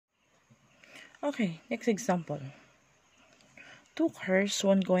Okay, next example. Two cars,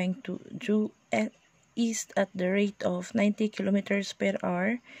 one going due east at the rate of 90 kilometers per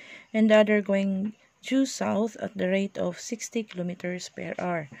hour, and the other going due south at the rate of 60 kilometers per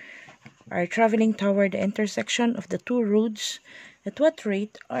hour, are traveling toward the intersection of the two roads. At what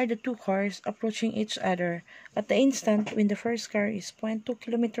rate are the two cars approaching each other at the instant when the first car is 0.2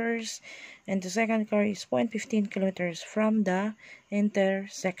 kilometers and the second car is 0.15 kilometers from the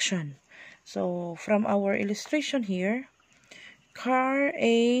intersection? So from our illustration here, car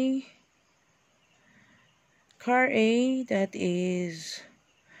A that is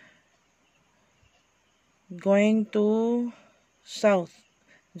going to south,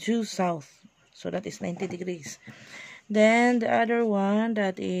 due south, so that is 90 degrees. Then the other one,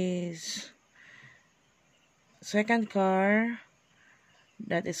 that is second car,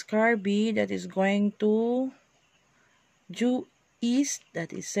 that is car B, that is going to due east,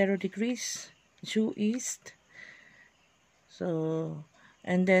 that is 0 degrees, due east. So,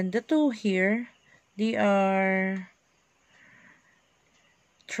 and then the two here, they are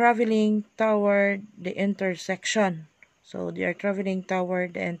traveling toward the intersection. So they are traveling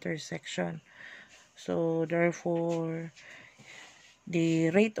toward the intersection. So therefore,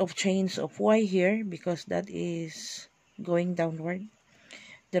 the rate of change of y here, because that is going downward,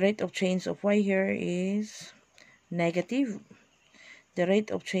 the rate of change of y here is negative. The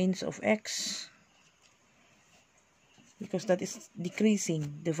rate of change of x, because that is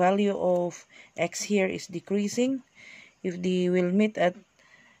decreasing, the value of x here is decreasing. If they will meet at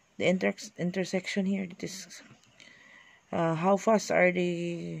the intersection here, that is how fast are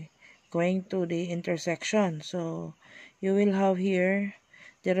they going to the intersection. So you will have here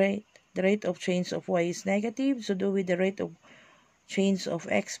the rate of change of y is negative, so do with the rate of change of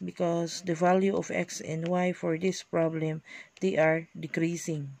x, because the value of x and y for this problem, they are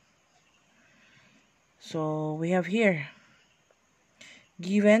decreasing. So we have here,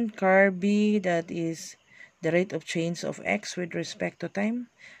 given car B, that is the rate of change of x with respect to time,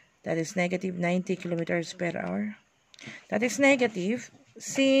 that is negative 90 kilometers per hour. That is negative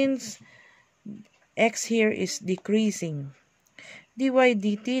since x here is decreasing. dy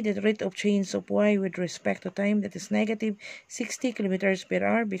dt, the rate of change of y with respect to time, that is negative 60 kilometers per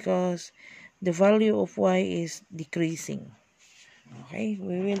hour, because the value of y is decreasing. Okay,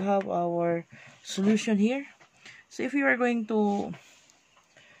 we will have our solution here. So if you are going to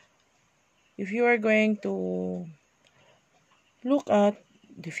look at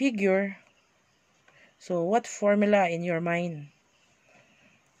the figure, so what formula in your mind?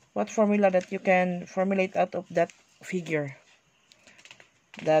 What formula that you can formulate out of that figure?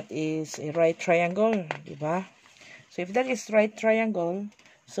 That is a right triangle, diba? So if that is right triangle,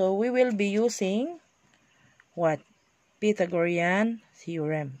 so we will be using what? Pythagorean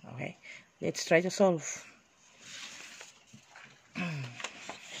theorem. Okay, let's try to solve.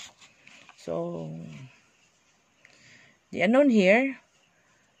 So the unknown here,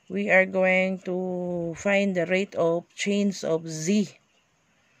 we are going to find the rate of change of z,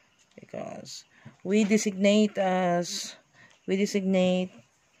 because we designate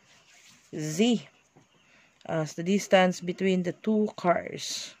z as the distance between the two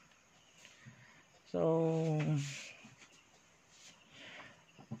cars. So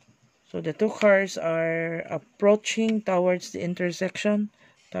the two cars are approaching towards the intersection,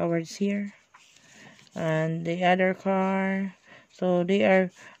 towards here, and the other car, so they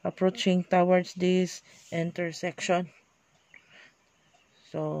are approaching towards this intersection.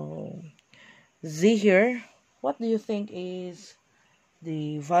 So z here, what do you think is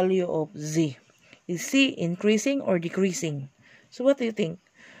the value of z? Is z increasing or decreasing? So what do you think?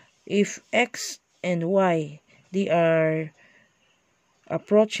 If x and y, they are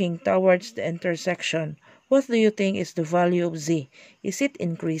approaching towards the intersection, what do you think is the value of z? Is it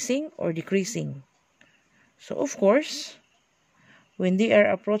increasing or decreasing? So of course, when they are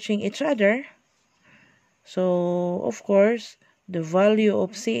approaching each other, so of course the value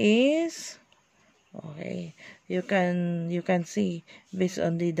of c is, okay, you can see based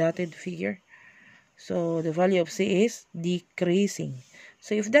on the dotted figure. So the value of c is decreasing.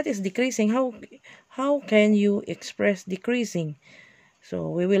 So if that is decreasing, how can you express decreasing? So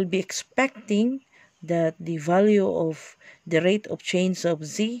we will be expecting that the value of the rate of change of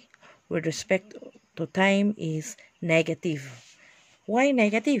z with respect to time is negative. Why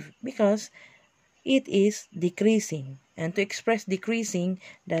negative? Because it is decreasing. And to express decreasing,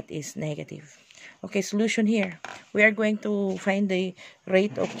 that is negative. Okay, solution here. We are going to find the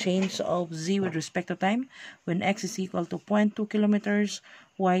rate of change of z with respect to time when x is equal to 0.2 kilometers,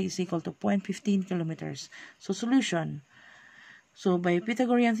 y is equal to 0.15 kilometers. So solution. So by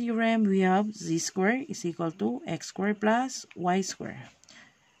Pythagorean theorem, we have z squared is equal to x squared plus y squared.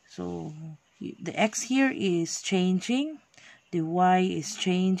 So the x here is changing, the y is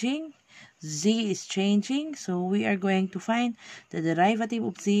changing, z is changing. So we are going to find the derivative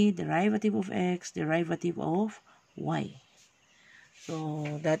of z, derivative of x, derivative of y.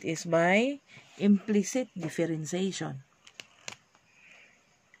 So that is by implicit differentiation.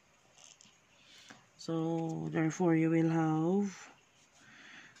 So therefore you will have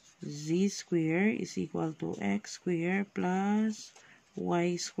z squared is equal to x squared plus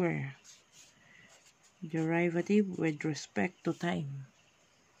y squared. Derivative with respect to time.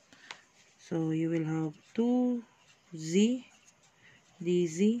 So you will have 2z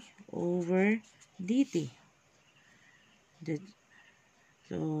dz over dt.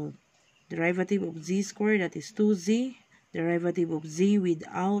 So derivative of z squared, that is 2z. Derivative of z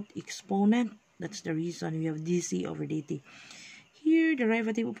without exponent, that's the reason we have dc over dt. Here,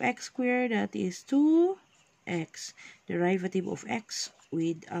 derivative of x squared, that is 2x. Derivative of x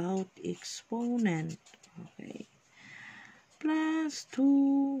without exponent. Okay. Plus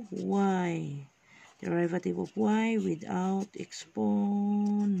 2y. Derivative of y without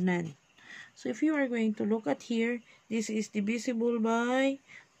exponent. So if you are going to look at here, this is divisible by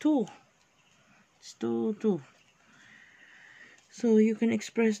 2. It's 2. So you can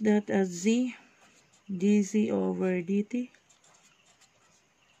express that as z dz over dt.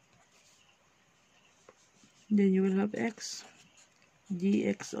 Then you will have x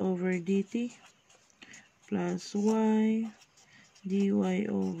dx over dt plus y dy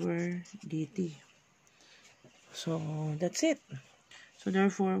over dt. So that's it. So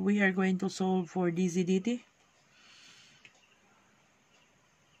therefore, we are going to solve for dz dt.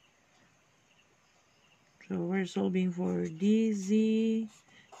 So we're solving for dz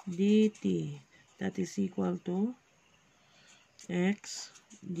dt. That is equal to x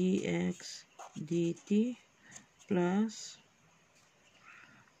dx dt plus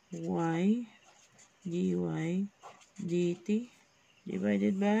y dy dt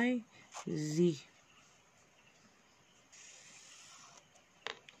divided by z.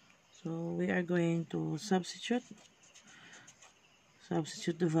 So we are going to substitute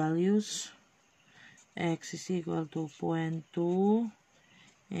the values. X is equal to 0.2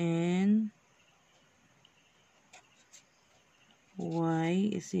 and y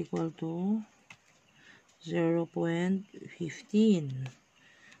is equal to 0.15.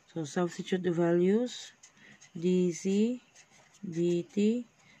 So substitute the values. dz dt,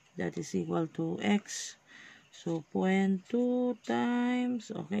 that is equal to x. So 0.2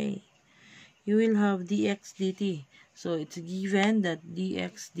 times, okay, you will have dx dt. So it's given that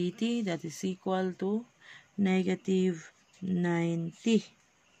dx dt, that is equal to negative 90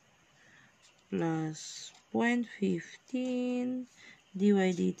 plus 0.15 dy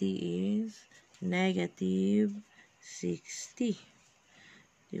dt is negative 60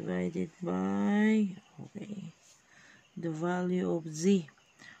 divided by, okay, the value of z.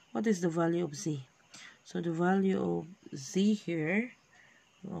 What is the value of z? So the value of z here,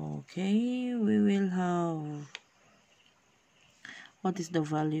 okay, we will have, what is the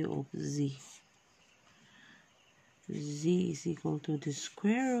value of z? Z is equal to the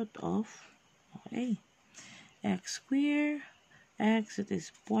square root of, okay, x square, x, it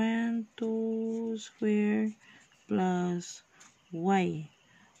is 0.2 square plus y,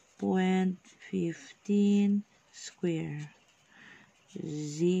 0.15 square.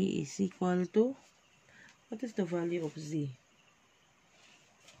 Z is equal to, what is the value of z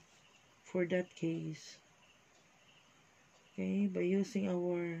for that case? Okay, by using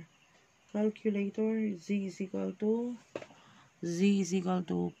our calculator, z is equal to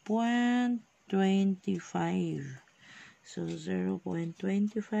 0.25. So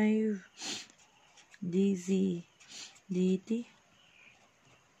 0.25 dz dt,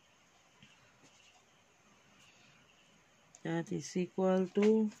 that is equal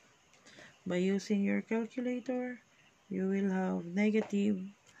to, by using your calculator, you will have negative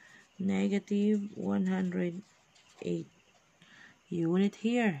 108 unit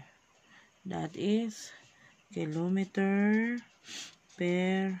here. That is kilometer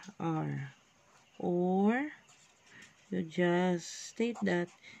per hour. Or you just state that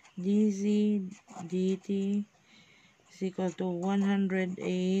dz dt is equal to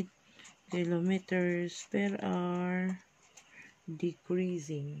 108 kilometers per hour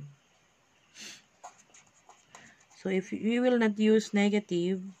decreasing. So if you will not use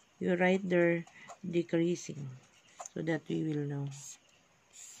negative, you write there decreasing, so that we will know.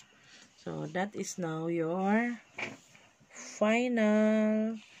 So that is now your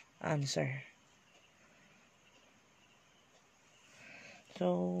final answer.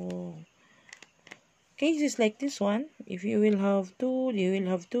 So cases like this one, if you will have 2, you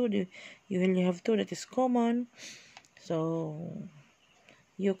will have 2, you will have 2 that is common. So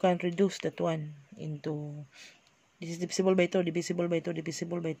you can reduce that one into, this is divisible by 2, divisible by 2,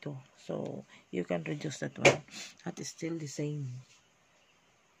 divisible by 2. So you can reduce that one. That is still the same.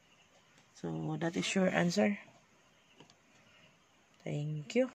 So that is your answer. Thank you.